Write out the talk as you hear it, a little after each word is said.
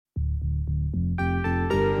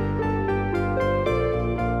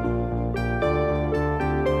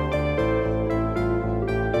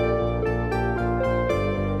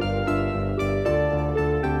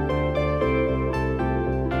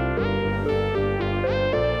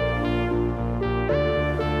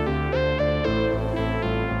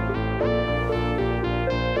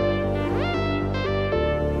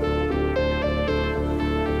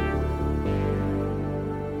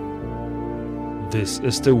This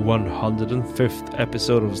is the 105th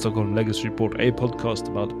episode of Stockholm Legacy Report, a podcast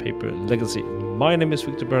about Paper Legacy. My name is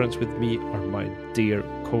Victor Burns. With me are my dear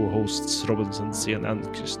co-hosts Robin Sensén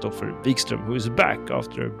and Christopher Wikström, who is back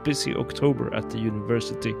after a busy October at the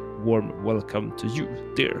university. Warm welcome to you,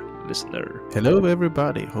 dear listener. Hello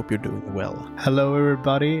everybody, hope you're doing well. Hello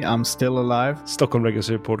everybody, I'm still alive. Stockholm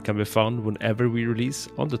Legacy Report can be found whenever we release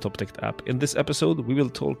on the TopTech app. In this episode, we will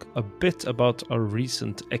talk a bit about our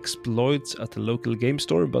recent exploits at the local game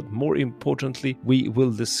store, but more importantly, we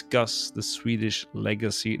will discuss the Swedish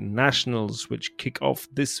Legacy Nationals, which kick off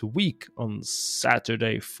this week on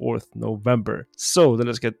Saturday, 4th November. So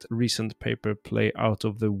let's get recent paper play out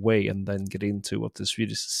of the way and then get into what the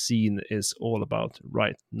Swedish scene is all about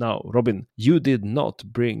right now. Robin, you did not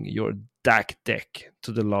bring your DAC deck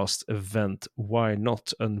to the last event. Why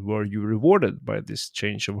not? And were you rewarded by this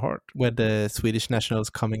change of heart? With the Swedish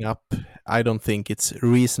Nationals coming up, I don't think it's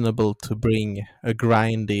reasonable to bring a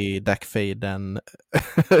grindy DAC fade and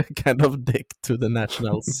kind of deck to the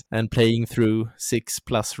Nationals and playing through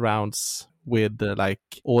 6+ rounds with like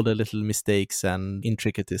all the little mistakes and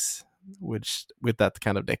intricacies with that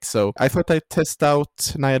kind of deck. So I thought I'd test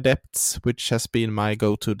out Naya Depths, which has been my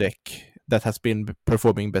go-to deck that has been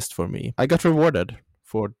performing best for me. I got rewarded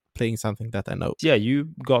for playing something that I know. Yeah, you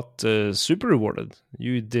got super rewarded.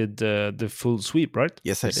 You did the full sweep, right?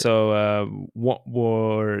 Yes, I did. So what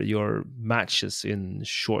were your matches in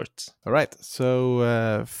short? All right,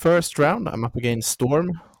 so first round, I'm up against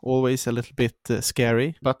Storm. Always a little bit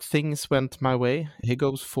scary, but things went my way. He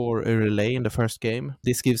goes for a relay in the first game.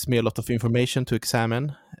 This gives me a lot of information to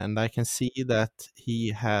examine, and I can see that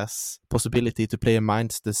he has possibility to play a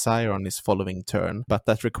Mind's Desire on his following turn, but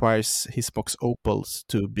that requires his Mox Opals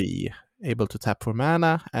to be able to tap for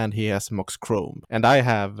mana, and he has Mox Chrome. And I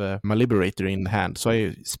have my Liberator in hand, so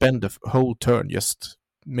I spend the whole turn just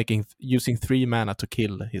using 3 mana to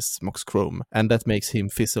kill his Mox Chrome, and that makes him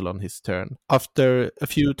fizzle on his turn. After a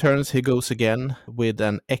few turns, he goes again with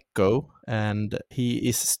an Echo, and he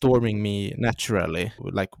is storming me naturally,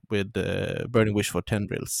 like with Burning Wish for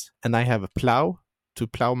Tendrils. And I have a Plow to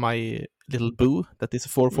plow my little Boo that is a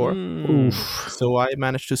 4/4. So I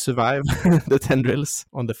managed to survive the Tendrils.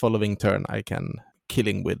 On the following turn, I can kill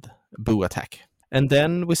him with Boo attack. And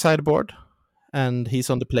then we sideboard, and he's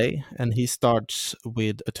on the play, and he starts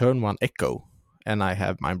with a turn 1 Echo, and I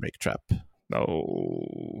have Mindbreak Trap.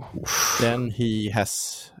 No. Then he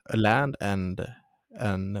has a land and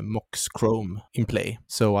Mox Chrome in play.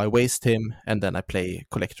 So I waste him, and then I play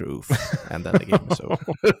Collector Oof, and then the game is over.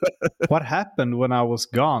 What happened when I was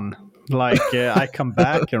gone? Like, I come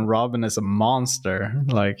back and Robin is a monster.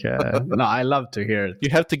 Like, no, I love to hear it. You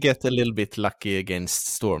have to get a little bit lucky against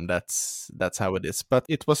Storm. That's how it is. But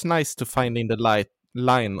it was nice to find in the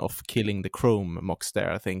line of killing the Chrome Mox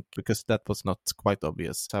there, I think, because that was not quite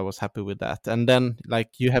obvious. So I was happy with that. And then,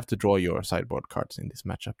 like, you have to draw your sideboard cards in this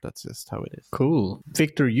matchup. That's just how it is. Cool.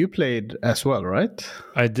 Victor, you played as well, right?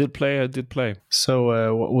 I did play.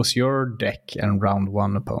 So what was your deck and round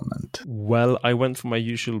 1 opponent? Well, I went for my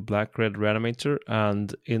usual black-red Reanimator,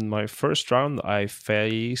 and in my first round, I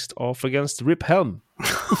faced off against Rip Helm.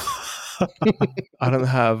 I don't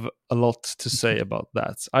have a lot to say about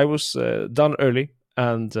that. I was done early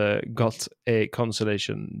and got a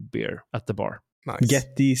consolation beer at the bar. Nice.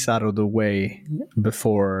 Get these out of the way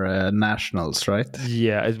before Nationals, right?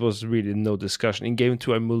 Yeah, it was really no discussion. In game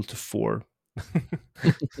 2, I moved to 4.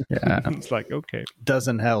 Yeah. It's like, okay.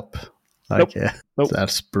 Doesn't help. Like, Nope.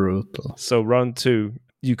 That's brutal. So round 2,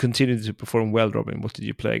 you continued to perform well, Robin. What did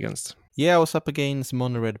you play against? Yeah, I was up against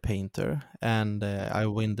Mono-Red Painter, and I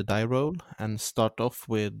win the die roll and start off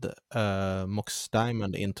with Mox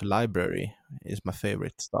Diamond into Library is my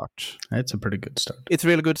favorite start. It's a pretty good start. It's a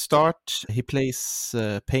really good start. He plays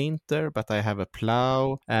Painter, but I have a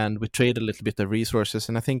Plow, and we trade a little bit of resources,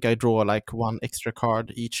 and I think I draw like 1 extra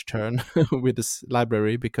card each turn with this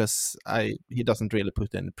Library because he doesn't really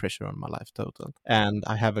put any pressure on my life total. And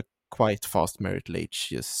I have a quite fast Merit Lage,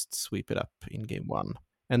 just sweep it up in game 1.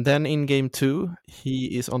 And then in game 2,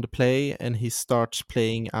 he is on the play and he starts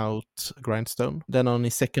playing out Grindstone. Then on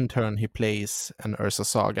his second turn, he plays an Urza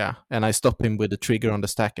Saga. And I stop him with the trigger on the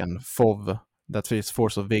stack and FOV. That is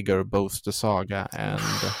Force of Vigor, both the Saga and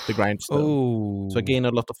the Grindstone. Oh. So I gain a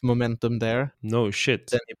lot of momentum there. No shit.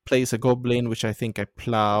 Then he plays a Goblin, which I think I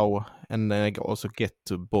Plow. And then I also get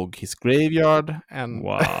to bog his graveyard. And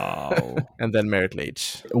wow. And then Merit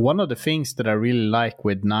Lage. One of the things that I really like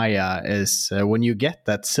with Naya is when you get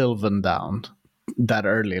that Sylvan down that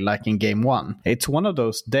early, like in game 1, it's one of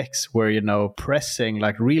those decks where, pressing,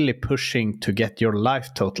 like really pushing to get your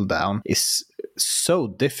life total down is so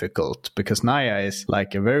difficult because Naya is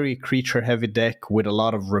like a very creature heavy deck with a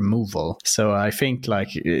lot of removal. So I think like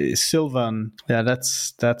Sylvan, yeah,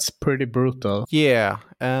 that's pretty brutal. Yeah,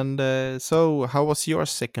 and so how was your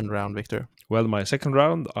second round, Victor? Well, my second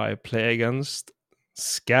round, I play against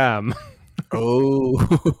Scam. Oh,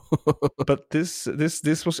 But this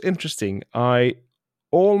was interesting. I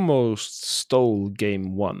almost stole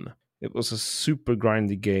game 1. It was a super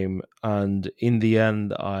grindy game, and in the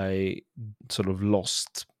end, I sort of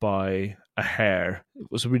lost by a hair. It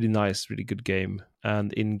was a really nice, really good game.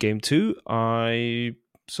 And in game 2, I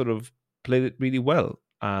sort of played it really well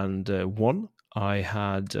and won. I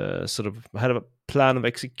had had a plan of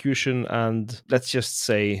execution, and let's just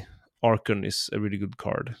say Archon is a really good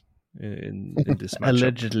card in this matchup.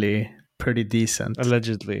 Allegedly pretty decent.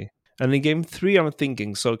 Allegedly. And in game 3, I'm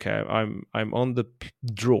thinking, so okay, I'm on the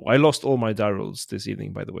draw. I lost all my die rolls this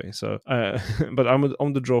evening, by the way. So, but I'm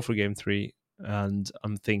on the draw for game 3, and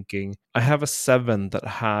I'm thinking I have a 7 that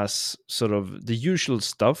has sort of the usual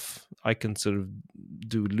stuff. I can sort of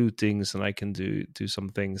do lootings, and I can do some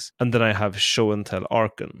things, and then I have Show and Tell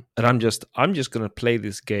Archon, and I'm just gonna play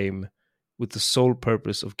this game with the sole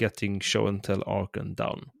purpose of getting Show and Tell Archon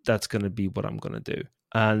down. That's gonna be what I'm gonna do.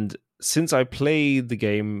 And since I played the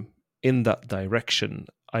game in that direction,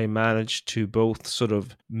 I managed to both sort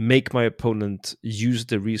of make my opponent use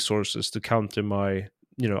the resources to counter my,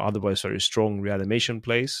 otherwise very strong reanimation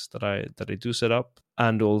plays that I do set up,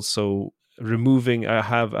 and also removing. I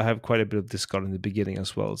have quite a bit of discard in the beginning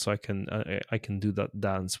as well, so I can do that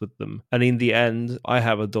dance with them. And in the end, I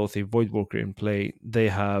have a Dauthi Voidwalker in play. They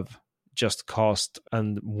have just cast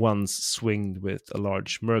and once swinged with a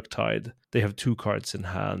large Murktide. They have 2 cards in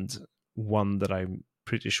hand. One that I'm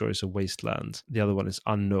pretty sure is a Wasteland. The other one is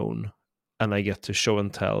Unknown. And I get to Show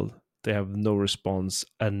and Tell. They have no response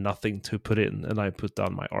and nothing to put in. And I put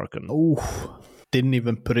down my Archon. Oh, didn't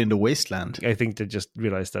even put in the Wasteland. I think they just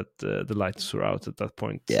realized that the lights were out at that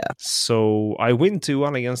point. Yeah. So I win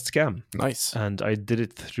 2-1 against Scam. Nice. And I did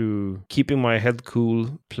it through keeping my head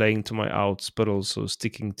cool, playing to my outs, but also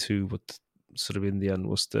sticking to what sort of in the end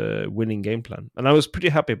was the winning game plan. And I was pretty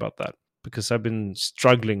happy about that, because I've been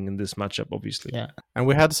struggling in this matchup, obviously. Yeah. And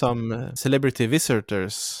we had some celebrity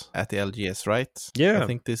visitors at the LGS, right? Yeah. I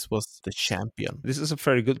think this was the champion. This is a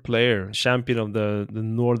very good player, champion of the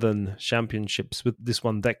Northern Championships with this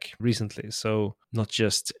one deck recently. So not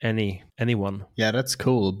just anyone. Yeah, that's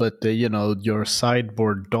cool. But, your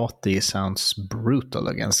sideboard Dauthi sounds brutal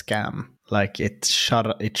against Scam. Like it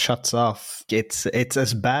shuts off. It's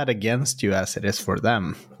as bad against you as it is for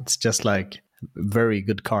them. It's just like very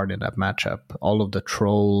good card in that matchup. All of the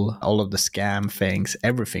troll, all of the scam things,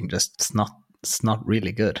 everything it's not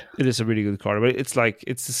really good. It is a really good card, but it's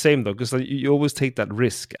the same though, because you always take that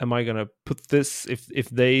risk. Am I gonna put this if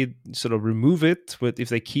they sort of remove it, if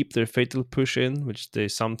they keep their fatal push in, which they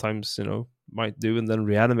sometimes might do, and then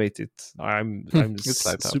reanimate it? I'm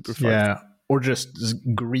super fucked. Yeah. Or just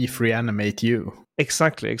grief reanimate you.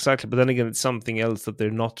 Exactly. But then again, it's something else that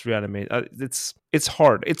they're not reanimate. It's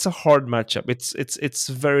hard. It's a hard matchup. It's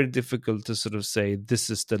very difficult to sort of say this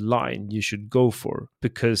is the line you should go for,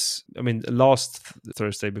 because last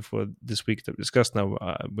Thursday before this week that we discussed now,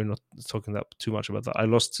 we're not talking too much about that. I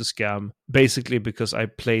lost to Scam basically because I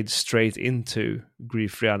played straight into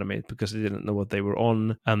grief reanimate because I didn't know what they were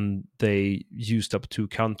on, and they used up 2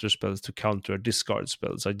 counter spells to counter discard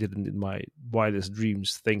spells. I didn't in my wildest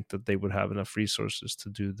dreams think that they would have enough resources to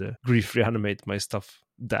do the grief reanimate my stuff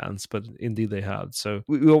dance, but indeed they had. So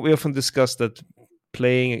we often discuss that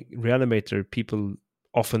playing Reanimator, people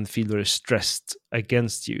often feel very stressed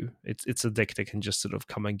against you. It's a deck that can just sort of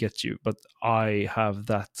come and get you, but I have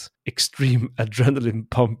that extreme adrenaline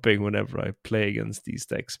pumping whenever I play against these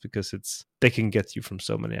decks, because they can get you from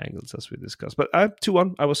so many angles, as we discussed. But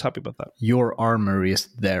 2-1, I was happy about that. Your armory is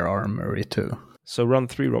their armory too. So round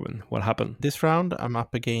 3, Robin, what happened? This round, I'm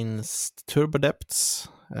up against Turbodepts,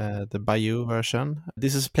 the Bayou version.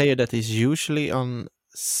 This is a player that is usually on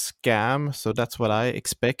Scam, so that's what I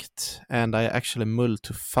expect. And I actually mulled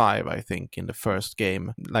to 5, I think, in the first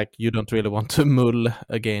game. Like, you don't really want to mull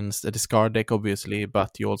against a discard deck, obviously,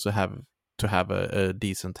 but you also have to have a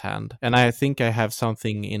decent hand. And I think I have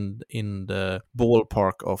something in the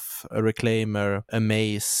ballpark of a Reclaimer, a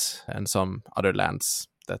Maze, and some other lands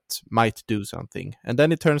that might do something. And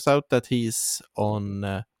then it turns out that he's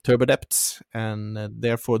on Turbodepts, and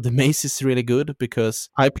therefore the Maze is really good, because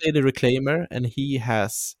I play the Reclaimer and he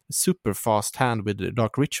has super fast hand with the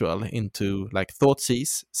Dark Ritual into like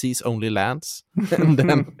Thoughtseize, sees only lands, and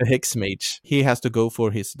then the Hex Mage. He has to go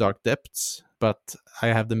for his Dark Depths, but I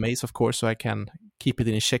have the Maze, of course, so I can keep it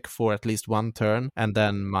in check for at least one turn, and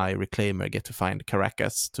then my Reclaimer get to find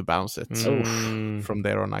Caracas to bounce it. From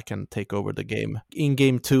there on, I can take over the game. In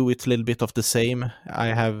game 2, it's a little bit of the same. I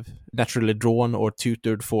have naturally drawn or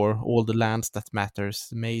tutored for all the lands that matters.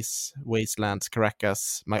 Maze, Wastelands,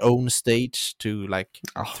 Caracas, my own stage to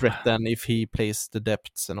threaten if he plays the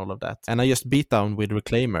depths and all of that. And I just beat down with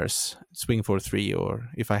Reclaimers, swing for 3, or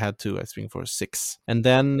if I had to, I swing for 6. And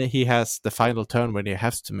then he has the final turn when he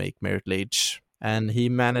has to make Merit Lage. And he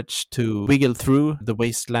managed to wiggle through the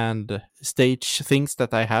Wasteland stage things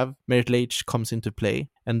that I have. Merit Lage comes into play.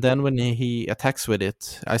 And then when he attacks with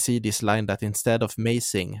it, I see this line that instead of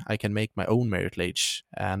macing, I can make my own Merit Lage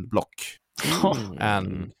and block.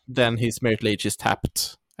 And then his Merit Lage is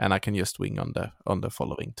tapped, and I can just wing on the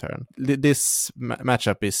following turn. This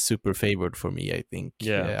matchup is super favored for me, I think.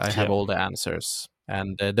 I have all the answers.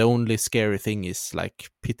 And the only scary thing is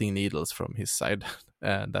pitting needles from his side.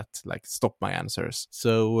 That stop my answers.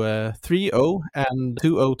 So 3-0 and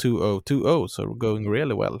 2-0, 2-0, 2-0. So we're going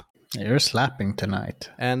really well. You're slapping tonight.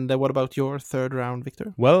 And what about your third round,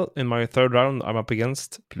 Victor? Well, in my third round, I'm up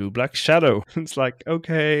against Blue-Black Shadow. It's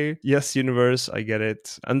okay, yes, universe, I get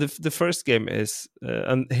it. And the first game is,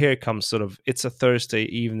 and here comes it's a Thursday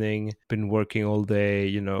evening, been working all day,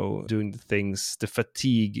 doing the things, the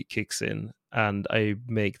fatigue kicks in, and I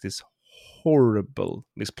make this horrible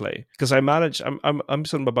misplay because I'm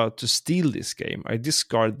about to steal this game. I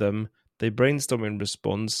discard them. They brainstorm in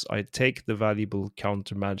response. I take the valuable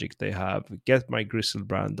counter magic they have, get my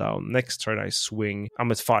Griselbrand down. Next turn I swing.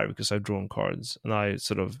 I'm at 5 because I've drawn cards, and I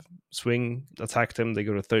swing, attack them. They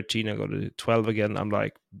go to 13. I go to 12 again. I'm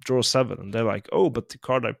draw 7, and they're oh, but the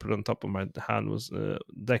card I put on top of my hand was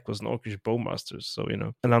deck was an Orcish Bowmaster. So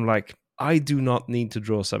and I'm I do not need to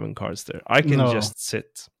draw 7 cards there. I can just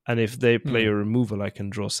sit. And if they play a removal, I can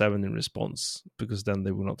draw 7 in response, because then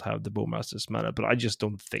they will not have the Bowmaster's mana. But I just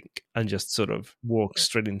don't think, and just walk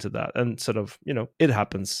straight into that. And it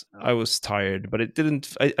happens. I was tired, but it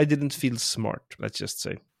didn't. I didn't feel smart, let's just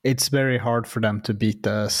say. It's very hard for them to beat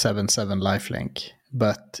the 7/7 lifelink,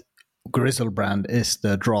 but Griselbrand is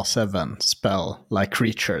the draw 7 spell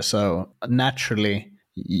creature. So naturally,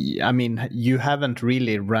 I mean, you haven't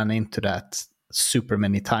really run into that super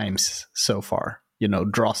many times so far.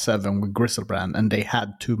 Draw 7 with Griselbrand, and they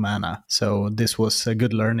had 2 mana. So this was a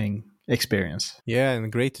good learning experience. Yeah,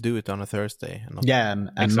 and great to do it on a Thursday.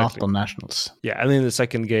 And not on Nationals. Yeah, and in the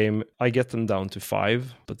second game, I get them down to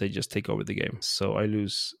 5, but they just take over the game. So I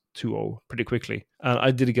lose 2-0 pretty quickly. And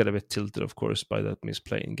I did get a bit tilted, of course, by that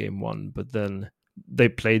misplay in game 1, but then they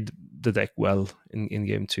played the deck well in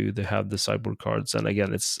game 2. They have the sideboard cards, and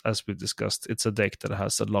again, it's, as we've discussed, it's a deck that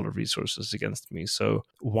has a lot of resources against me. So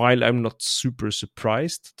while I'm not super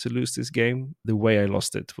surprised to lose this game, the way I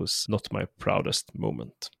lost it was not my proudest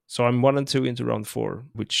moment. So I'm 1-2 into round 4,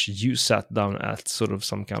 which you sat down at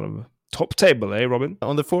some kind of top table, eh, Robin?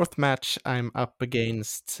 On the fourth match, I'm up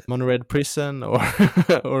against Mono Red Prison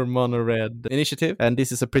or Mono Red Initiative. And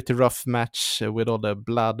this is a pretty rough match with all the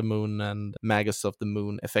Blood Moon and Magus of the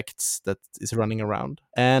Moon effects that is running around.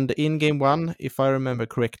 And in game 1, if I remember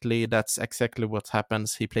correctly, that's exactly what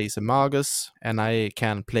happens. He plays a Magus, and I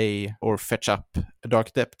can play or fetch up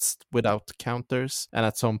Dark Depths without counters. And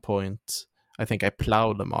at some point, I think I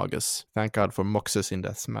plowed the Magus. Thank God for Moxus in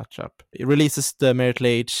that matchup. It releases the Merit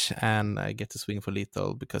Lage, and I get to swing for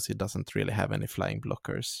lethal because he doesn't really have any flying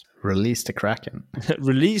blockers. Release the Kraken.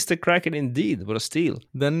 Release the Kraken indeed. What a steal.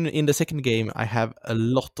 Then in the second game, I have a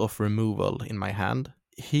lot of removal in my hand.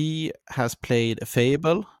 He has played a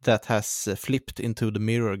Fable that has flipped into the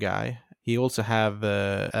Mirror guy. He also have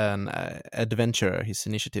an Adventurer, his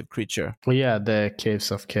initiative creature. Well, yeah, the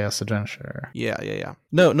Caves of Chaos Adventurer. Yeah.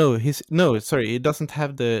 No, he doesn't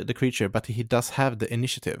have the creature, but he does have the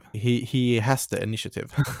initiative. He has the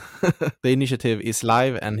initiative. The initiative is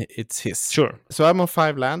live, and it's his. Sure. So I'm on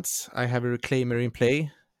 5 lands. I have a Reclaimer in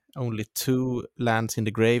play. Only 2 lands in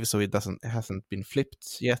the grave, so it hasn't been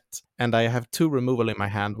flipped yet. And I have 2 removal in my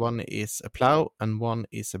hand. One is a Plow, and one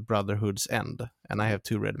is a Brotherhood's End. And I have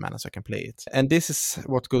 2 red mana, so I can play it. And this is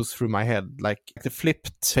what goes through my head. The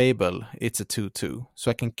flipped Fable, it's a 2/2.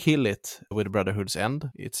 So I can kill it with Brotherhood's End.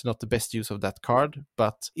 It's not the best use of that card,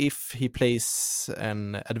 but if he plays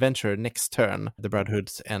an Adventurer next turn, the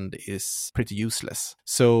Brotherhood's End is pretty useless.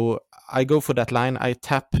 So I go for that line. I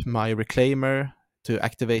tap my Reclaimer to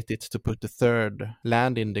activate it to put the 3rd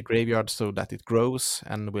land in the graveyard so that it grows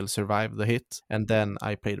and will survive the hit. And then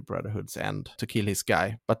I play the Brotherhood's End to kill his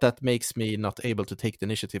guy. But that makes me not able to take the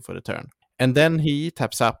initiative for the turn. And then he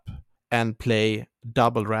taps up and play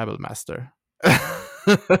double Rabble Master.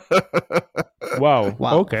 Wow.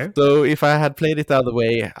 Wow. Okay. So if I had played it the other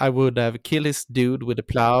way, I would have killed his dude with a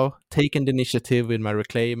plow, taken the initiative with my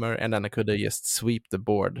reclaimer, and then I could have just sweep the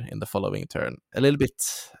board in the following turn. A little bit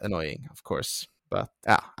annoying, of course, but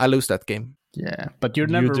I lose that game. Yeah, but you're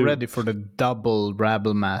You never do. ready for the double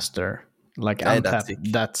Rabble Master. Like Yeah, untap, that's sick.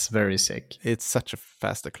 that's very sick. It's such a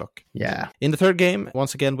faster clock. Yeah. In the third game,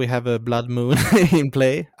 once again, we have a Blood Moon in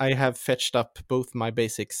play. I have fetched up both my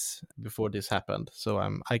basics before this happened, so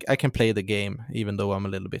I can play the game, even though I'm a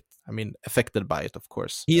little bit, affected by it, of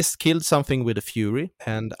course. He has killed something with a Fury,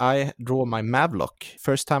 and I draw my Mavlock.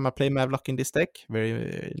 First time I play Mavlock in this deck.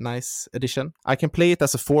 Very nice addition. I can play it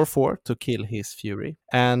as a 4/4 to kill his Fury,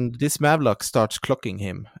 and this Mavlock starts clocking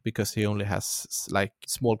him because he only has like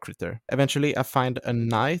small critter. Eventually, I find a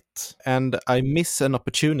knight, and I miss an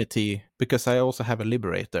opportunity because I also have a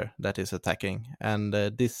Liberator that is attacking, and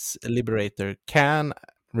this Liberator can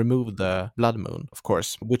remove the Blood Moon, of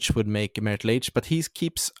course, which would make Myrtle Age, but he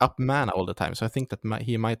keeps up mana all the time, so I think that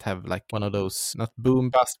he might have like one of those, not Boom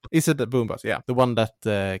Bust, is it the Boom Bust? Yeah, the one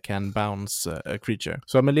that can bounce a creature.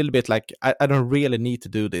 So I'm a little bit like, I don't really need to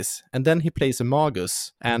do this. And then he plays a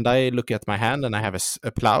Magus, and I look at my hand and I have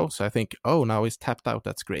a Plow, so I think, oh, now he's tapped out,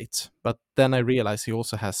 that's great. But then I realize he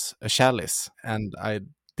also has a Chalice, and I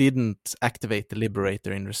didn't activate the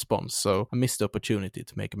Liberator in response, so I missed the opportunity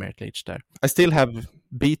to make a Myrtle Age there. I still have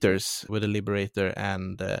beaters with the Liberator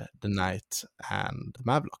and the Knight and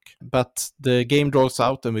Mavlock. But the game draws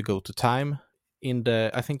out and we go to time.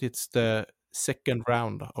 I think it's the second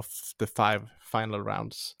round of the 5 final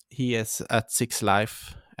rounds. He is at 6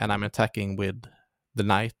 life, and I'm attacking with the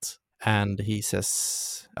Knight. And he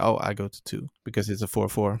says, oh, I go to 2 because it's a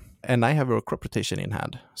 4/4. And I have a Crop Rotation in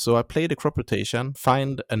hand. So I play the Crop Rotation,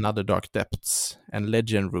 find another Dark Depths, and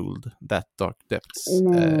Legend ruled that Dark Depths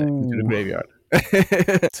into the graveyard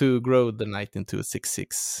to grow the Knight into a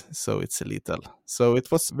 6/6. So it's a lethal. So it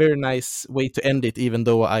was a very nice way to end it, even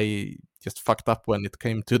though I just fucked up when it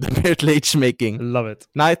came to the Myrtle Age making. Love it.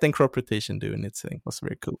 Knight and Crop Rotation doing its thing was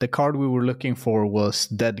very cool. The card we were looking for was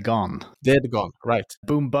Dead Gone. Dead Gone, right.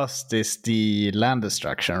 Boom Bust is the land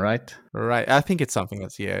destruction, right? Right, I think it's something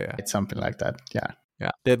else, yeah. It's something like that, yeah.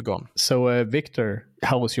 Yeah, Dead Gone. So, Victor,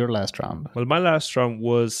 how was your last round? Well, my last round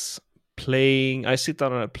was I sit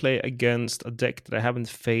down and I play against a deck that I haven't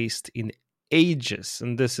faced in ages,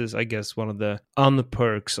 and this is, I guess, one of the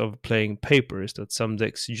unperks of playing paper, is that some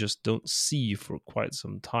decks you just don't see for quite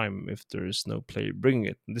some time if there is no player bringing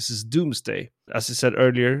it. And this is Doomsday. As I said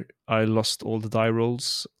earlier, I lost all the die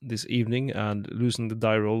rolls this evening, and losing the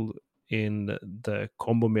die roll in the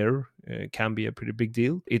combo mirror can be a pretty big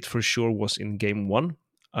deal. It for sure was in game 1.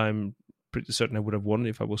 I'm pretty certain I would have won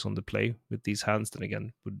if I was on the play with these hands. Then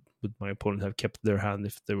again, would my opponent have kept their hand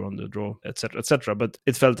if they were on the draw, etc., etc. But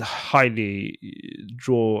it felt highly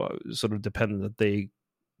draw sort of dependent that they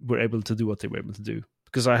were able to do what they were able to do.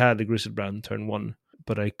 Because I had a Griselbrand turn 1,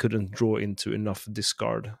 but I couldn't draw into enough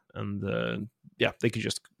discard, and they could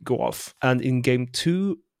just go off. And in game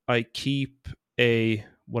 2, I keep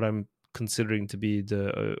what I'm considering to be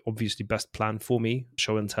the obviously best plan for me,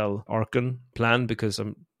 Show and Tell Archon plan, because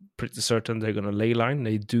I'm pretty certain they're going to leyline.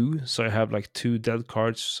 They do, so I have like 2 dead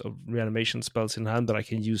cards of reanimation spells in hand that I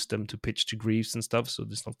can use them to pitch to Greaves and stuff, so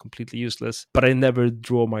it's not completely useless. But I never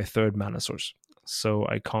draw my 3rd mana source, so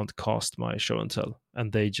I can't cast my Show and Tell,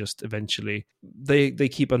 and they just eventually they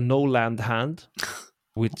keep a no land hand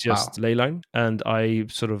with just leyline, and I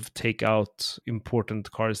sort of take out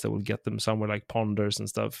important cards that will get them somewhere like Ponders and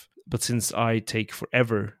stuff. But since I take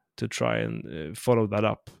forever to try and follow that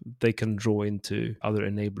up, they can draw into other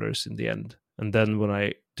enablers in the end. And then when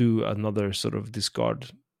I do another sort of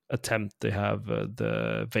discard attempt, they have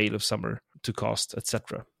the Veil of Summer to cast,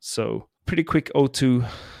 etc. So pretty quick 0-2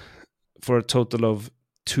 for a total of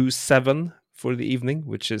 2-7 for the evening,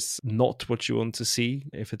 which is not what you want to see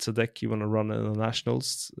if it's a deck you want to run in the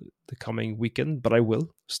Nationals the coming weekend, but I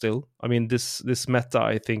will still. I mean, this meta,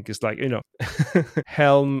 I think, is like,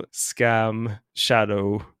 Helm, Scam,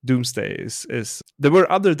 Shadow, Doomsday is there were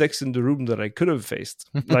other decks in the room that I could have faced,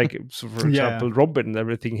 like, so for example, Robin and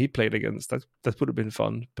everything he played against. That would have been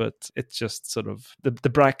fun, but it just sort of the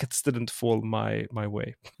brackets didn't fall my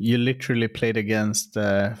way. You literally played against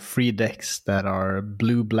 3 decks that are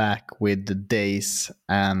blue-black with the days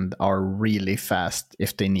and are really fast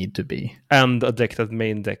if they need to be. And a deck that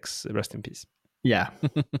main decks rest in peace. Yeah,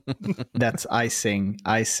 that's icing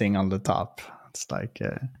on the top. It's like,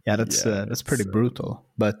 that's pretty brutal.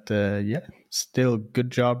 But still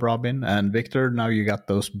good job, Robin and Victor. Now you got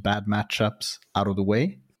those bad matchups out of the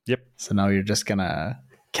way. Yep. So now you're just gonna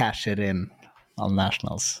cash it in on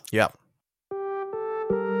Nationals. Yeah.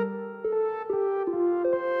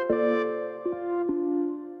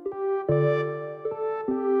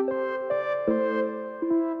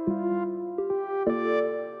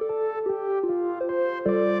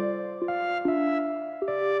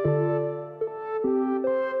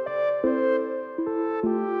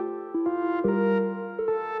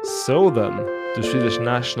 So then, the Swedish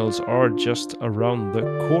Nationals are just around the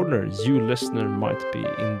corner. You listener might be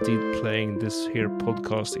indeed playing this here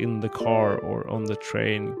podcast in the car or on the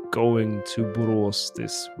train going to Borås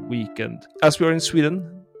this weekend. As we are in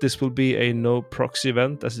Sweden, this will be a no proxy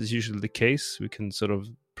event, as is usually the case. We can sort of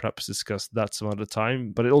perhaps discuss that some other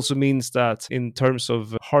time. But it also means that in terms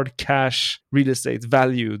of hard cash real estate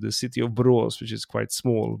value, the city of Borås, which is quite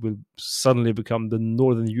small, will suddenly become the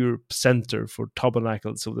Northern Europe center for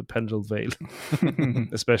tabernacles of the Pendle Vale,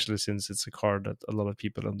 especially since it's a card that a lot of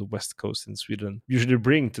people on the west coast in Sweden usually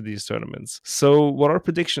bring to these tournaments. So what are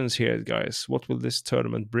predictions here, guys? What will this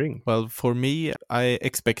tournament bring? Well, for me, I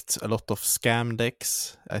expect a lot of scam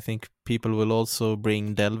decks. I think people will also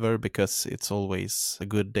bring Delver because it's always a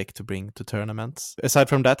good deck to bring to tournaments. Aside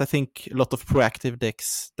from that, I think a lot of proactive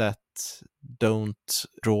decks that don't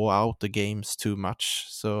draw out the games too much.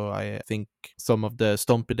 So I think some of the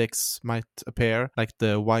Stompy decks might appear, like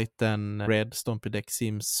the white and red Stompy deck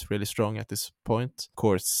seems really strong at this point. Of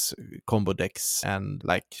course, combo decks and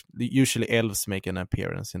like usually elves make an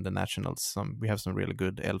appearance in the nationals. We have some really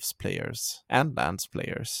good elves players and lands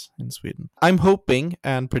players in Sweden. I'm hoping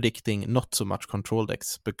and predicting not so much control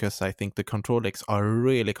decks because I think the control decks are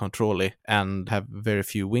really control-y and have very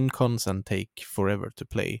few win cons and take forever to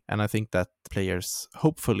play. And I think that players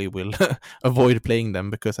hopefully will avoid playing them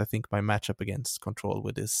because I think my matchup against control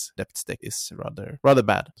with this depth deck is rather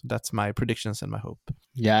bad. So that's my predictions and my hope.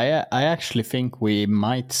 Yeah, I actually think we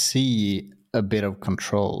might see a bit of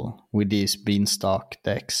control with these beanstalk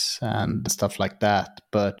decks and stuff like that.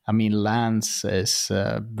 But I mean, Lands is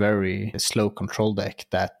a very slow control deck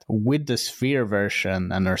that with the Sphere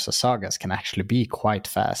version and Ursa Sagas can actually be quite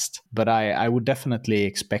fast. But I would definitely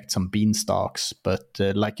expect some beanstalks. But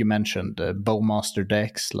like you mentioned, Bowmaster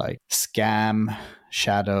decks like Scam,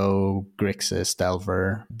 Shadow, Grixis,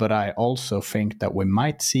 Delver. But I also think that we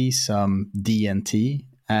might see some DNT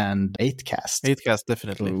and 8-cast. 8-cast,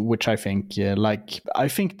 definitely. Which I think, I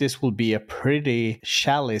think this will be a pretty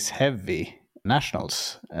Chalice-heavy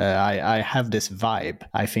Nationals. I have this vibe.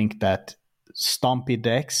 I think that Stompy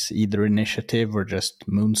decks, either Initiative or just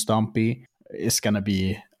Moon Stompy, is going to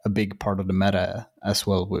be a big part of the meta as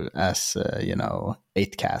well as,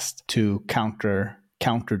 8-cast to counter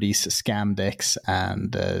these scam decks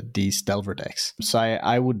and these Delver decks. So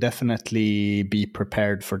I would definitely be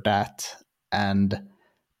prepared for that. And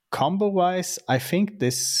combo-wise, I think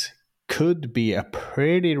this could be a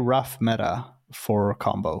pretty rough meta for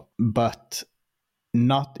combo, but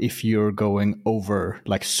not if you're going over,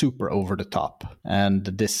 like super over the top. And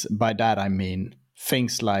this, by that I mean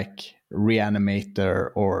things like Reanimator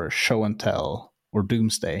or Show and Tell or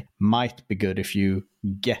Doomsday might be good if you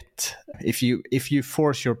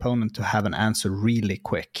force your opponent to have an answer really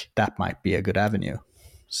quick. That might be a good avenue.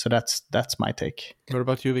 So that's my take. What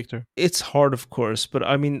about you, Victor? It's hard, of course, but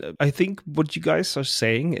I mean, I think what you guys are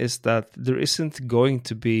saying is that there isn't going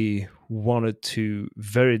to be one or two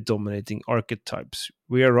very dominating archetypes.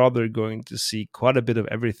 We are rather going to see quite a bit of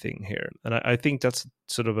everything here. And I think that's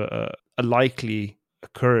sort of a likely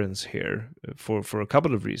occurrence here for a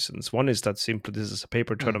couple of reasons. One is that simply this is a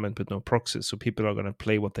paper tournament with no proxies, so people are going to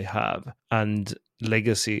play what they have. And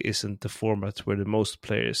Legacy isn't the format where the most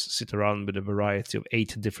players sit around with a variety of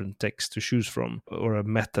 8 different decks to choose from, or a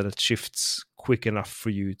meta that shifts quick enough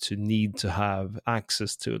for you to need to have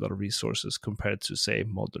access to a lot of resources compared to, say,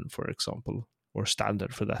 Modern, for example, or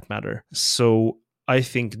Standard for that matter. So I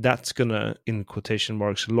think that's going to, in quotation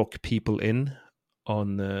marks, lock people in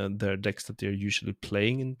on their decks that they're usually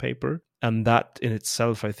playing in paper. And that in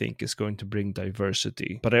itself, I think, is going to bring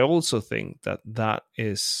diversity. But I also think that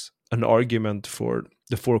is an argument for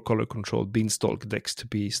the 4-color controlled Beanstalk decks to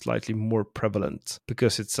be slightly more prevalent,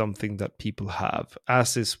 because it's something that people have.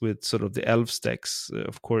 As is with sort of the Elves decks,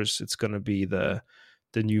 of course, it's going to be the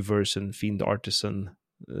new version, Fiend Artisan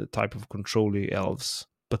type of controlly Elves,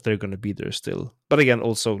 but they're going to be there still. But again,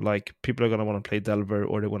 also, like, people are going to want to play Delver,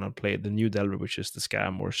 or they want to play the new Delver, which is the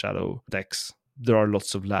Scam or Shadow decks. There are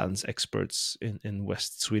lots of lands experts in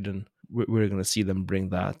West Sweden. We're going to see them bring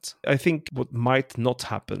that. I think what might not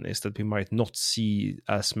happen is that we might not see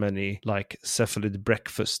as many like Cephalid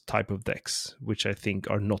Breakfast type of decks, which I think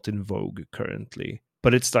are not in vogue currently.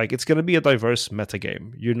 But it's going to be a diverse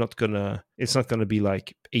metagame. It's not going to be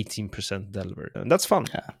like 18% Delver. And that's fun.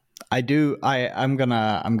 Yeah. I'm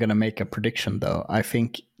gonna make a prediction though. I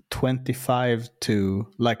think 25 to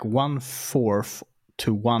like 1/4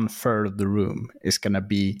 to 1/3 of the room is gonna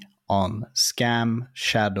be on Scam,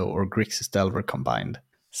 Shadow, or Grixis Delver combined.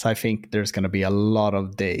 So I think there's gonna be a lot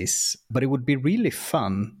of days, but it would be really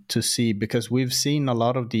fun to see, because we've seen a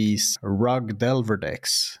lot of these rug Delver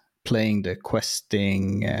decks playing the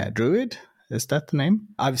questing druid. Is that the name?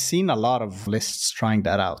 I've seen a lot of lists trying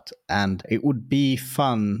that out, and it would be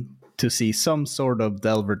fun to see some sort of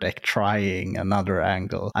Delver deck trying another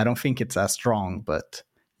angle. I don't think it's as strong, but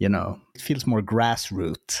it feels more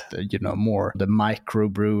grassroots, more the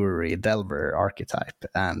microbrewery Delver archetype.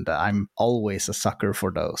 And I'm always a sucker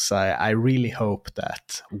for those. I really hope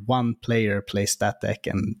that one player plays that deck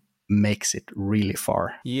and makes it really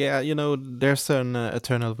far. Yeah, there's an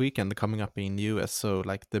Eternal Weekend coming up in US, so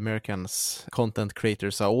like the Americans content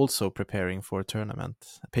creators are also preparing for a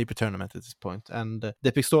paper tournament at this point. And the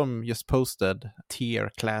Epic Storm just posted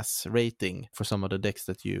tier class rating for some of the decks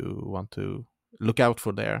that you want to look out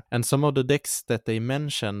for there. And some of the decks that they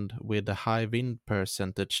mentioned with a high win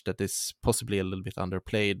percentage that is possibly a little bit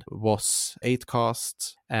underplayed was 8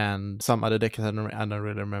 Cast and some other deck. I don't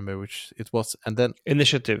really remember which it was. And then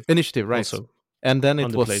Initiative, right? Also. And then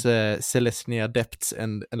it was Celestia Depths,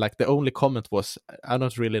 and like the only comment was, I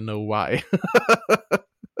don't really know why.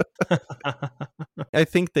 I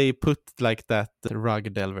think they put like that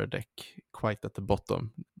Rug Delver deck quite at the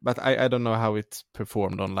bottom, but I don't know how it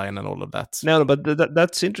performed online and all of that. No, but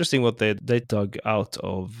that's interesting what they dug out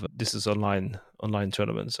of. This is online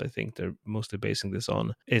tournaments. I think they're mostly basing this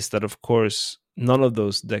on is that, of course, none of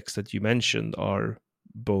those decks that you mentioned are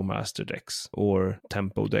Bowmaster decks or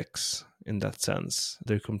Tempo decks in that sense.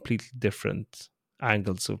 They're completely different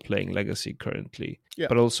angles of playing Legacy currently. Yeah.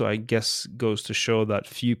 But also, I guess, goes to show that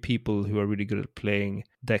few people who are really good at playing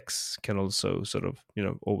decks can also sort of,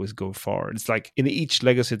 always go far. It's like in each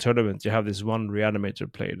Legacy tournament, you have this one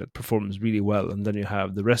Reanimator player that performs really well, and then you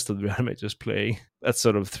have the rest of the Reanimators playing at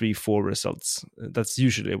sort of 3-4 results. That's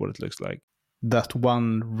usually what it looks like. That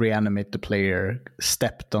one Reanimator player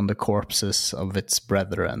stepped on the corpses of its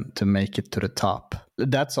brethren to make it to the top.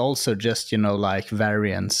 That's also just, like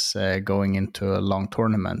variance going into a long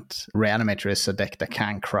tournament. Reanimator is a deck that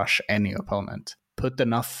can crush any opponent. Put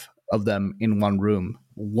enough of them in one room,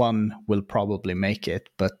 one will probably make it,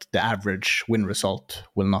 but the average win result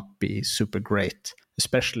will not be super great,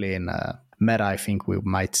 especially in a meta I think we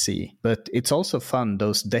might see. But it's also fun,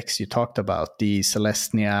 those decks you talked about, the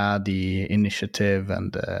Celestia, the Initiative,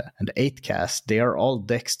 and 8-Cast, they are all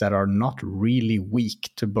decks that are not really weak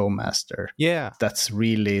to Bowmaster. Yeah. That's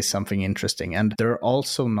really something interesting. And they're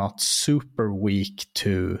also not super weak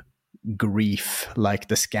to grief like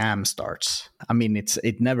the Scam starts. I mean,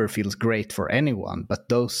 it never feels great for anyone, but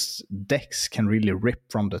those decks can really rip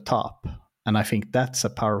from the top. And I think that's a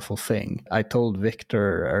powerful thing. I told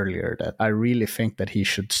Victor earlier that I really think that he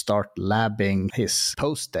should start labbing his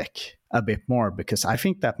post deck a bit more, because I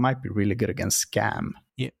think that might be really good against Scam.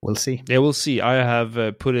 Yeah. We'll see. Yeah, we'll see. I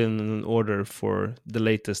have put in an order for the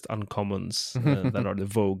latest uncommons that are the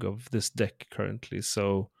vogue of this deck currently.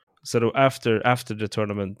 So after the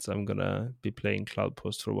tournament, I'm going to be playing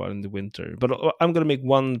Cloudpost for a while in the winter. But I'm going to make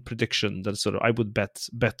one prediction that sort of I would bet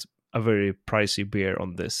a very pricey beer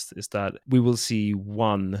on this, is that we will see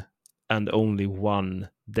one and only one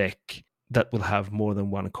deck that will have more than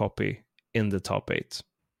one copy in the top 8.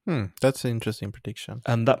 That's an interesting prediction.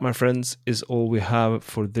 And that, my friends, is all we have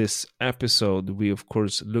for this episode. We, of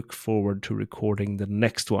course, look forward to recording the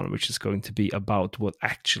next one, which is going to be about what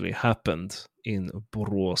actually happened in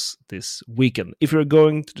Borås this weekend. If you're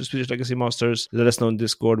going to the Swedish Legacy Masters, let us know in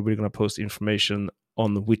Discord. We're going to post information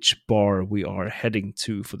on which bar we are heading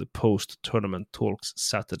to for the post-tournament talks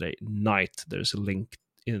Saturday night. There's a link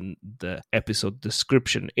in the episode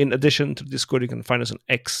description. In addition to Discord, you can find us on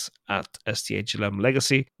X at STHLM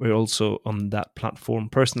Legacy. We're also on that platform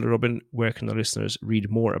personally. Robin, where can the listeners read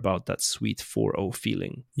more about that sweet 4-0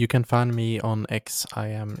 feeling? You can find me on X. I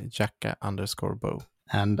am Jacka_Bow.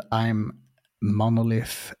 And I'm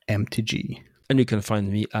Monolith MTG. And you can find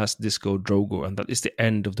me as Disco Drogo. And that is the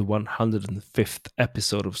end of the 105th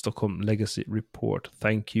episode of Stockholm Legacy Report.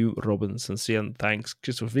 Thank you, Robin Sensén. Thanks,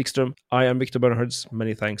 Christopher Wikström. I am Victor Bernhards.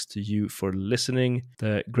 Many thanks to you for listening.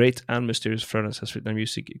 The great and mysterious Furnace has written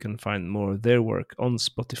music. You can find more of their work on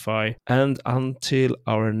Spotify. And until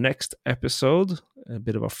our next episode, a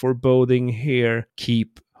bit of a foreboding here,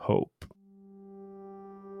 keep hope.